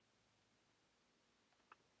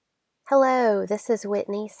Hello, this is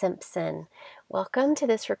Whitney Simpson. Welcome to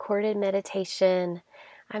this recorded meditation.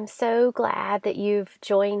 I'm so glad that you've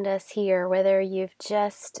joined us here, whether you've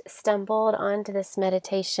just stumbled onto this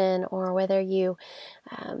meditation or whether you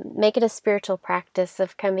make it a spiritual practice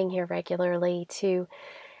of coming here regularly to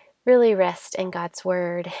really rest in God's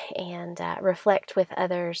Word and reflect with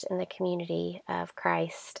others in the community of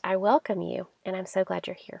Christ. I welcome you, and I'm so glad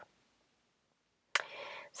you're here.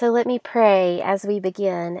 So let me pray as we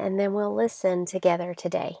begin, and then we'll listen together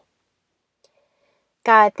today.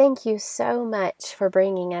 God, thank you so much for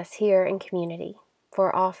bringing us here in community,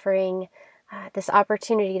 for offering this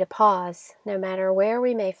opportunity to pause, no matter where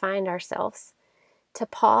we may find ourselves, to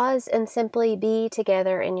pause and simply be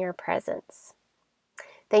together in your presence.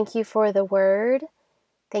 Thank you for the Word.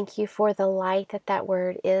 Thank you for the light that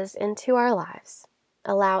Word is into our lives.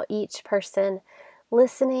 Allow each person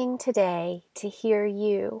listening today to hear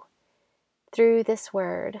you through this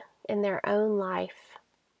Word in their own life,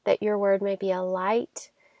 that your Word may be a light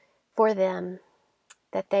for them,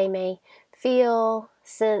 that they may feel,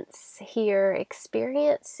 sense, hear,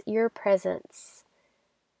 experience your presence.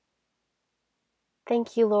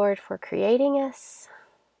 Thank you, Lord, for creating us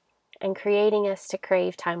and creating us to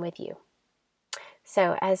crave time with you.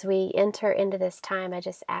 So as we enter into this time, I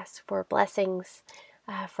just ask for blessings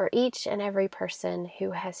for each and every person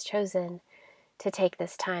who has chosen to take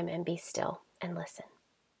this time and be still and listen.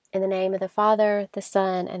 In the name of the Father, the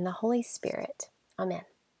Son, and the Holy Spirit. Amen.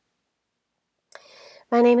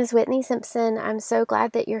 My name is Whitney Simpson. I'm so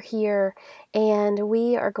glad that you're here, and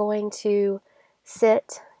we are going to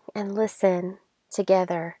sit and listen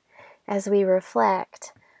together as we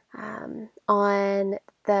reflect on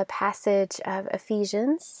the passage of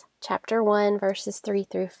Ephesians, chapter 1, verses 3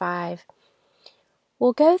 through 5.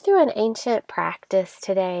 We'll go through an ancient practice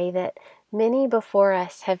today that many before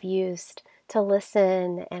us have used to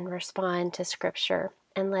listen and respond to Scripture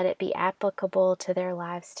and let it be applicable to their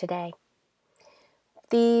lives today.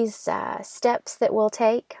 These steps that we'll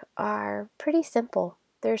take are pretty simple.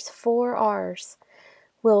 There's 4 R's.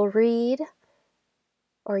 We'll read,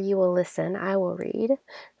 or you will listen, I will read,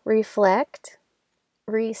 reflect,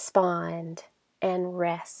 respond, and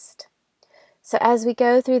rest. So as we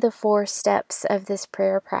go through the 4 steps of this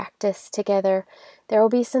prayer practice together, there will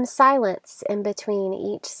be some silence in between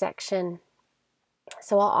each section.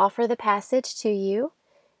 So I'll offer the passage to you,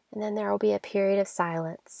 and then there will be a period of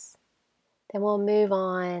silence. Then we'll move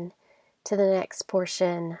on to the next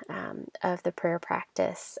portion of the prayer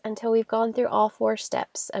practice until we've gone through all 4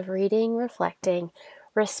 steps of reading, reflecting,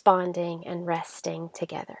 responding, and resting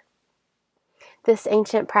together. This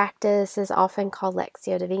ancient practice is often called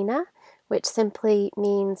Lectio Divina, which simply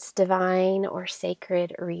means divine or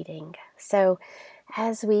sacred reading. So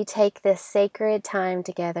as we take this sacred time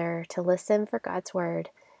together to listen for God's Word,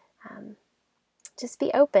 just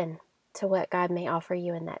be open to what God may offer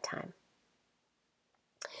you in that time.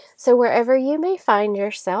 So wherever you may find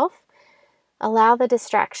yourself, allow the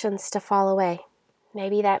distractions to fall away.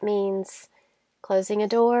 Maybe that means closing a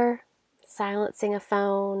door, silencing a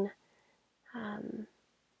phone,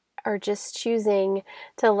 or just choosing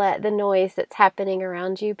to let the noise that's happening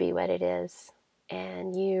around you be what it is.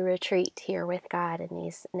 And you retreat here with God in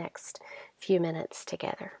these next few minutes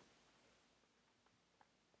together.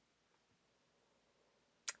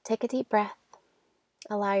 Take a deep breath.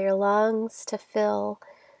 Allow your lungs to fill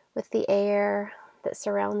with the air that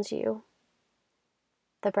surrounds you,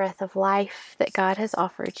 the breath of life that God has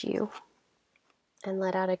offered you, and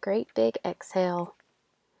let out a great big exhale.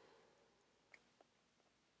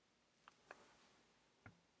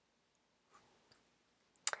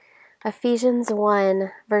 Ephesians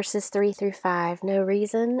 1, verses 3 through 5. No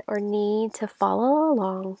reason or need to follow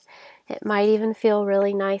along. It might even feel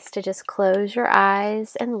really nice to just close your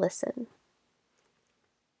eyes and listen.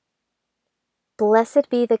 Blessed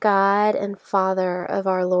be the God and Father of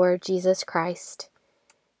our Lord Jesus Christ,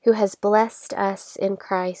 who has blessed us in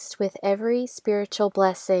Christ with every spiritual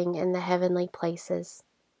blessing in the heavenly places,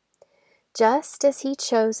 just as He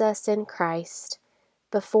chose us in Christ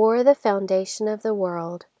before the foundation of the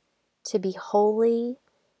world, to be holy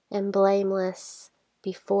and blameless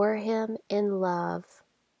before Him in love.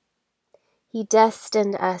 He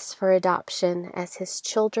destined us for adoption as His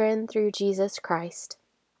children through Jesus Christ,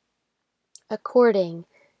 according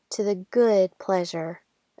to the good pleasure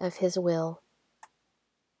of His will.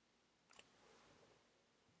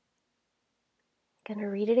 I'm going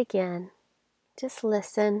to read it again. Just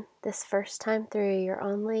listen. This first time through, you're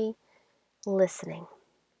only listening.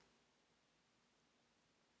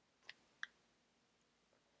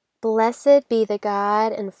 Blessed be the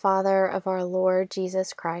God and Father of our Lord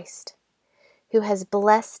Jesus Christ, who has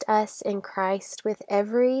blessed us in Christ with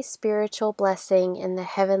every spiritual blessing in the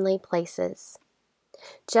heavenly places,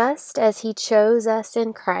 just as He chose us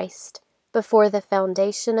in Christ before the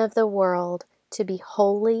foundation of the world to be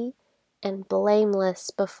holy and blameless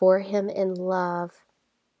before Him in love.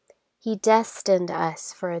 He destined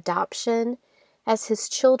us for adoption as His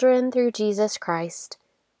children through Jesus Christ,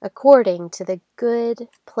 according to the good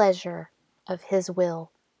pleasure of His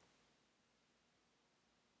will.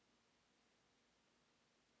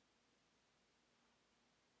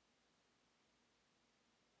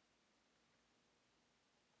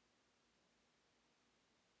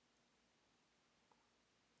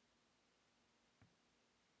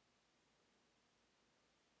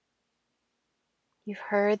 You've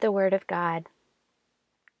heard the Word of God.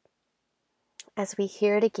 As we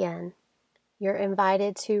hear it again, you're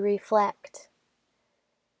invited to reflect.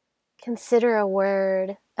 Consider a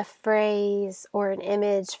word, a phrase, or an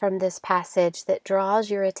image from this passage that draws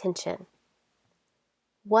your attention.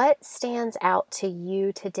 What stands out to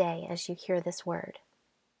you today as you hear this word?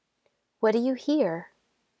 What do you hear?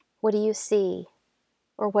 What do you see?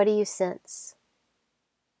 Or what do you sense?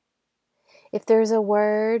 If there's a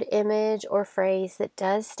word, image, or phrase that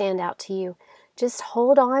does stand out to you, just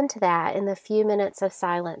hold on to that in the few minutes of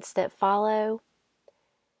silence that follow.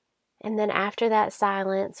 And then after that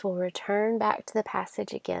silence, we'll return back to the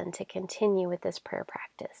passage again to continue with this prayer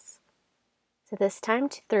practice. So this time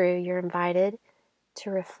through, you're invited to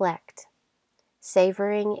reflect,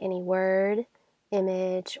 savoring any word,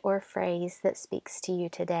 image, or phrase that speaks to you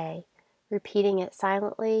today, repeating it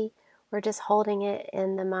silently or just holding it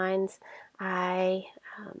in the mind's eye,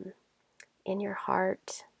 in your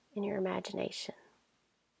heart, in your imagination.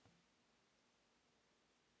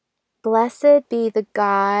 Blessed be the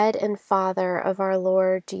God and Father of our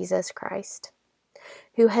Lord Jesus Christ,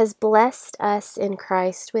 who has blessed us in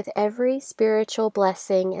Christ with every spiritual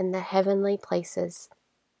blessing in the heavenly places,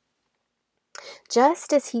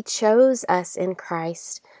 just as He chose us in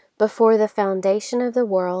Christ before the foundation of the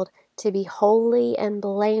world to be holy and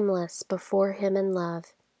blameless before Him in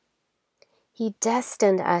love. He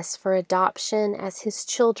destined us for adoption as His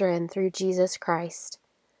children through Jesus Christ,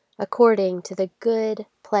 according to the good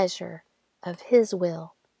pleasure of His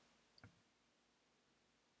will.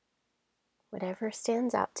 Whatever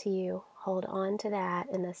stands out to you, hold on to that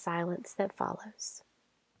in the silence that follows.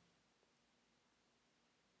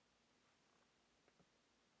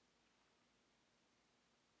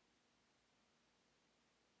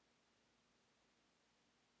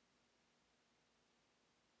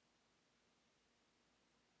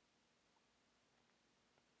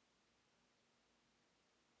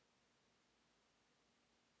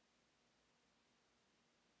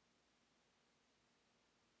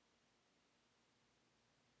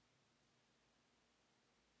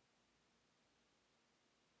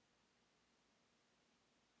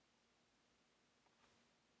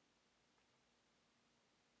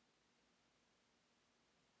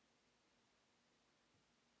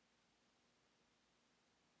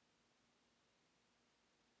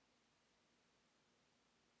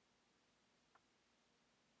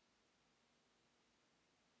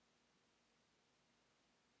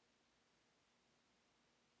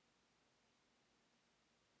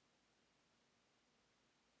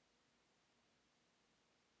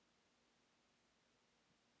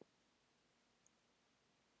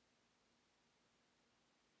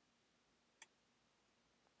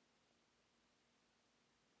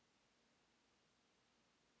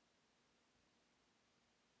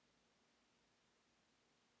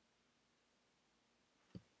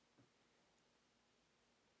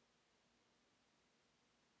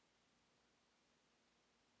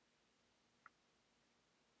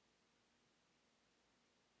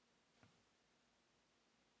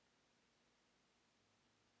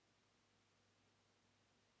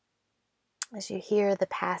 As you hear the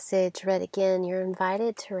passage read again, you're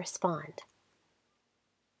invited to respond.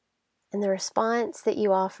 And the response that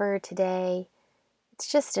you offer today,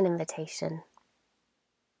 it's just an invitation.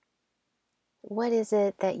 What is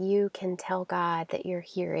it that you can tell God that you're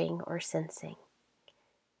hearing or sensing?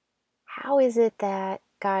 How is it that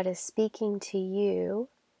God is speaking to you,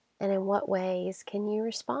 and in what ways can you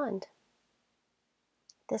respond?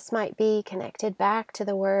 This might be connected back to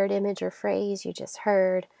the word, image, or phrase you just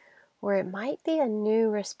heard, or it might be a new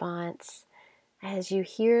response as you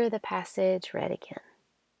hear the passage read again.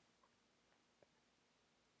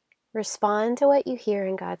 Respond to what you hear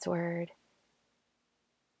in God's Word.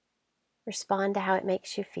 Respond to how it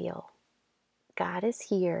makes you feel. God is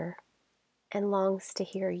here and longs to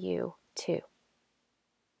hear you too.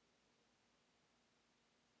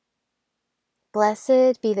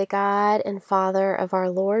 Blessed be the God and Father of our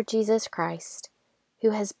Lord Jesus Christ,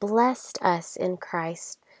 who has blessed us in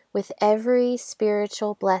Christ with every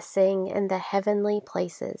spiritual blessing in the heavenly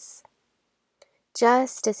places,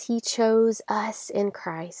 just as He chose us in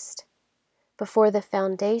Christ before the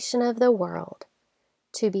foundation of the world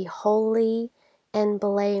to be holy and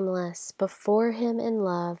blameless before Him in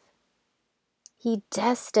love. He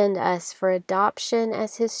destined us for adoption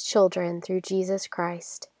as His children through Jesus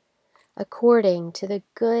Christ, according to the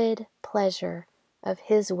good pleasure of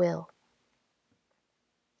His will.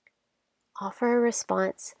 Offer a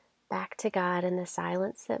response back to God in the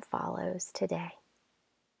silence that follows today.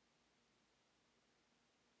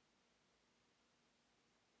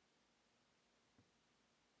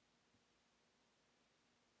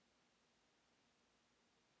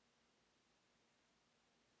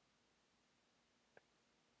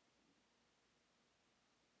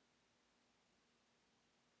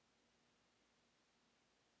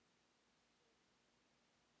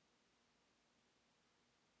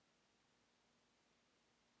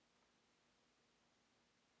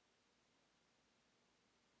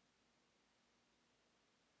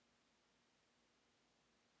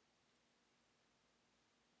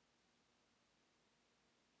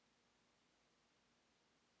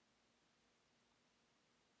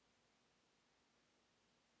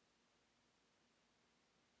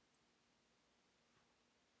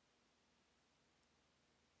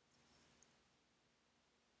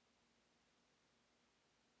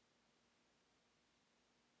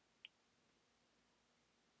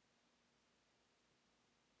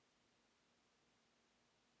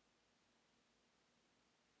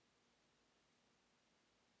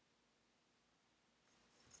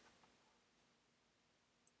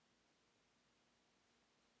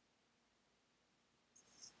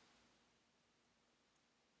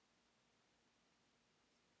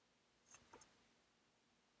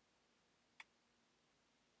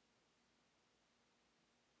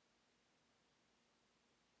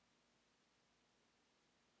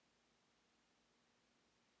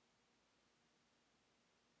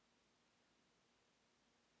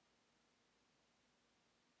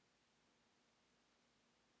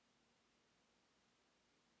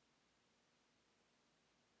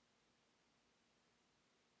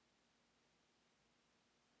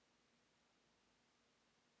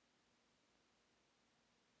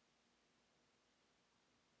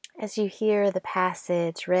 As you hear the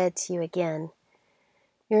passage read to you again,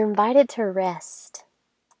 you're invited to rest.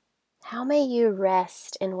 How may you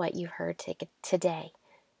rest in what you've heard today,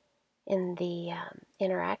 in the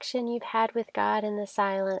interaction you've had with God in the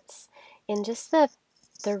silence, in just the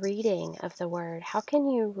reading of the Word? How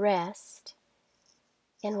can you rest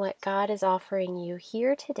in what God is offering you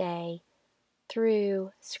here today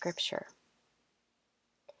through Scripture?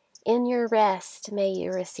 In your rest, may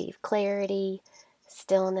you receive clarity,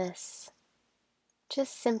 stillness,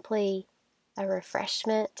 just simply a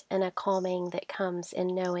refreshment and a calming that comes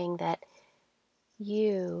in knowing that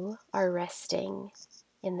you are resting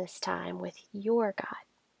in this time with your God.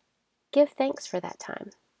 Give thanks for that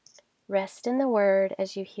time. Rest in the Word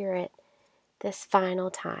as you hear it this final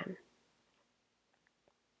time.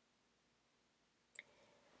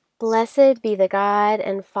 Blessed be the God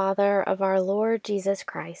and Father of our Lord Jesus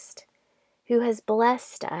Christ, who has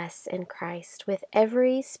blessed us in Christ with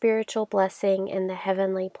every spiritual blessing in the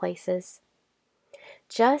heavenly places,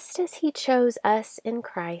 just as He chose us in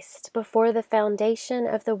Christ before the foundation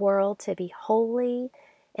of the world to be holy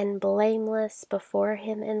and blameless before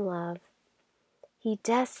Him in love. He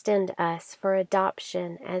destined us for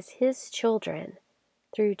adoption as His children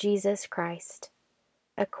through Jesus Christ,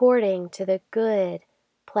 according to the good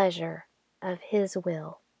pleasure of His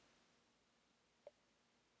will.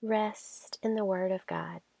 Rest in the Word of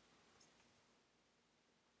God.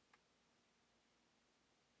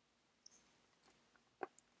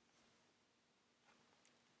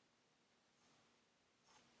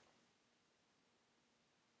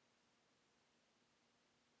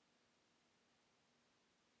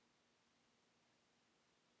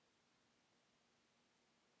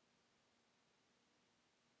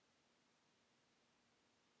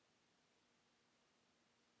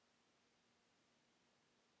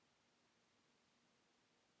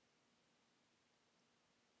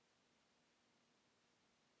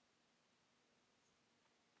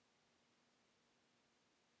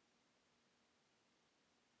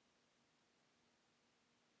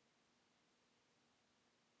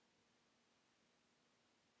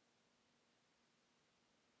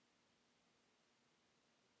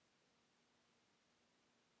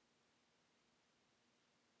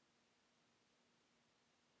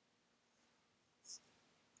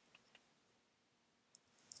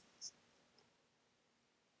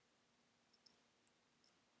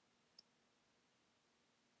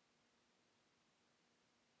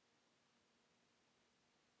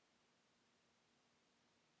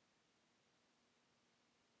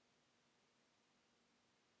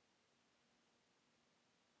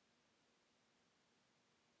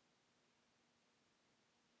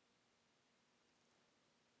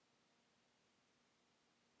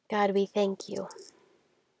 God, we thank you.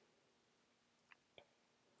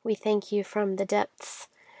 We thank you from the depths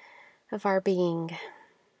of our being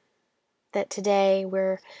that today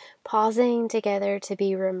we're pausing together to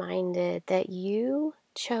be reminded that you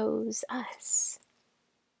chose us.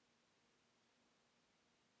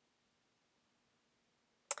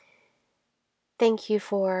 Thank you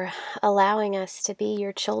for allowing us to be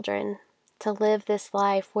your children, to live this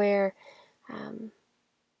life where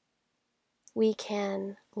we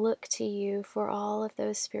can look to you for all of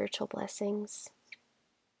those spiritual blessings.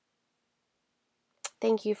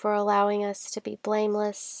 Thank you for allowing us to be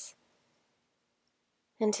blameless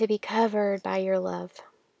and to be covered by your love.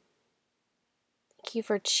 Thank you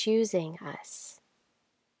for choosing us.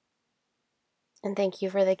 And thank you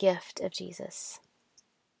for the gift of Jesus.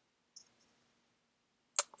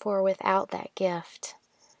 For without that gift,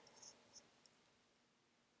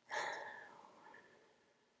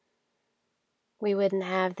 we wouldn't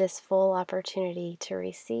have this full opportunity to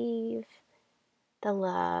receive the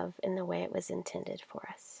love in the way it was intended for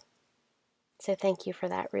us. So thank you for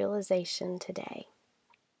that realization today.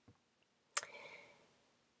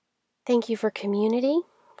 Thank you for community,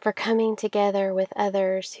 for coming together with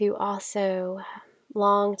others who also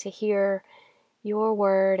long to hear your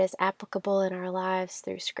word as applicable in our lives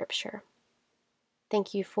through Scripture.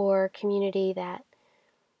 Thank you for community that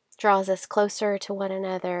draws us closer to one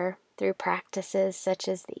another through practices such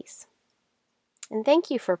as these. And thank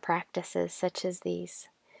you for practices such as these,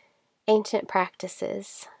 ancient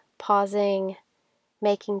practices, pausing,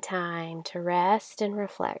 making time to rest and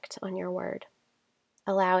reflect on your word.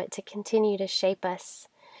 Allow it to continue to shape us,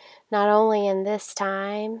 not only in this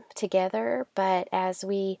time together, but as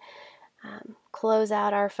we close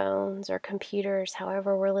out our phones or computers,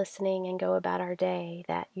 however we're listening, and go about our day,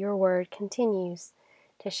 that your word continues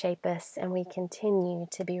to shape us and we continue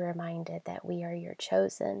to be reminded that we are your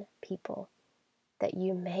chosen people, that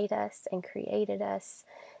you made us and created us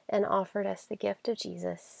and offered us the gift of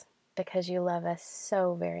Jesus because you love us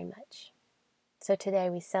so very much. So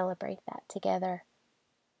today we celebrate that together.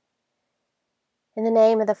 In the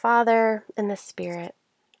name of the Father and the Spirit,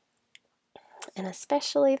 and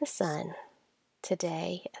especially the Son,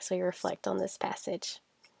 today as we reflect on this passage.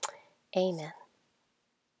 Amen.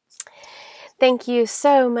 Thank you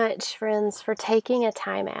so much, friends, for taking a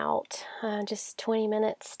time out. Just 20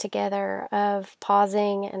 minutes together of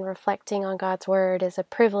pausing and reflecting on God's Word is a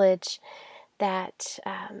privilege that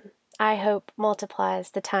I hope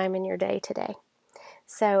multiplies the time in your day today.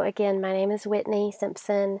 So again, my name is Whitney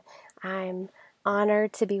Simpson. I'm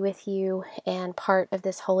honored to be with you and part of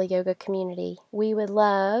this Holy Yoga community. We would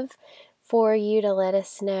love for you to let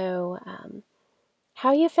us know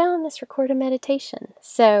how you found this recorded meditation.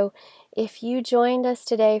 So if you joined us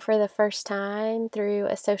today for the first time through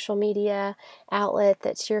a social media outlet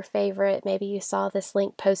that's your favorite, maybe you saw this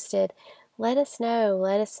link posted, let us know.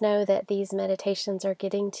 Let us know that these meditations are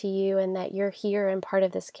getting to you and that you're here and part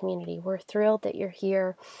of this community. We're thrilled that you're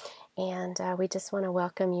here, and we just want to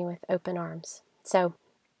welcome you with open arms. So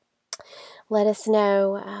let us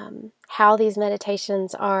know how these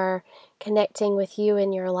meditations are connecting with you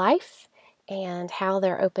in your life and how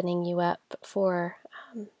they're opening you up for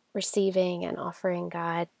receiving and offering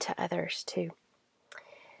God to others too.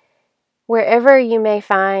 Wherever you may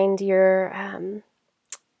find your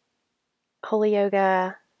Holy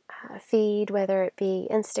Yoga feed, whether it be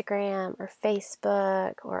Instagram or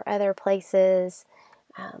Facebook or other places,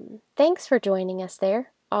 thanks for joining us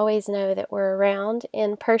there. Always know that we're around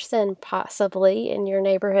in person, possibly in your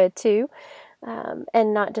neighborhood too,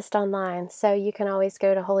 and not just online. So you can always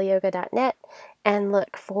go to holyyoga.net and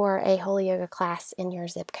look for a Holy Yoga class in your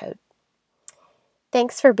zip code.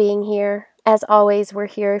 Thanks for being here. As always, we're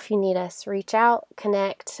here if you need us. Reach out,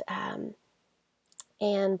 connect,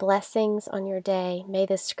 and blessings on your day. May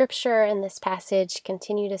this scripture and this passage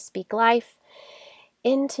continue to speak life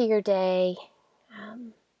into your day.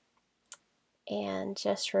 And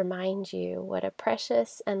just remind you what a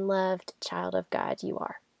precious and loved child of God you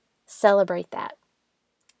are. Celebrate that.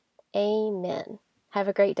 Amen. Have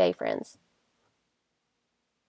a great day, friends.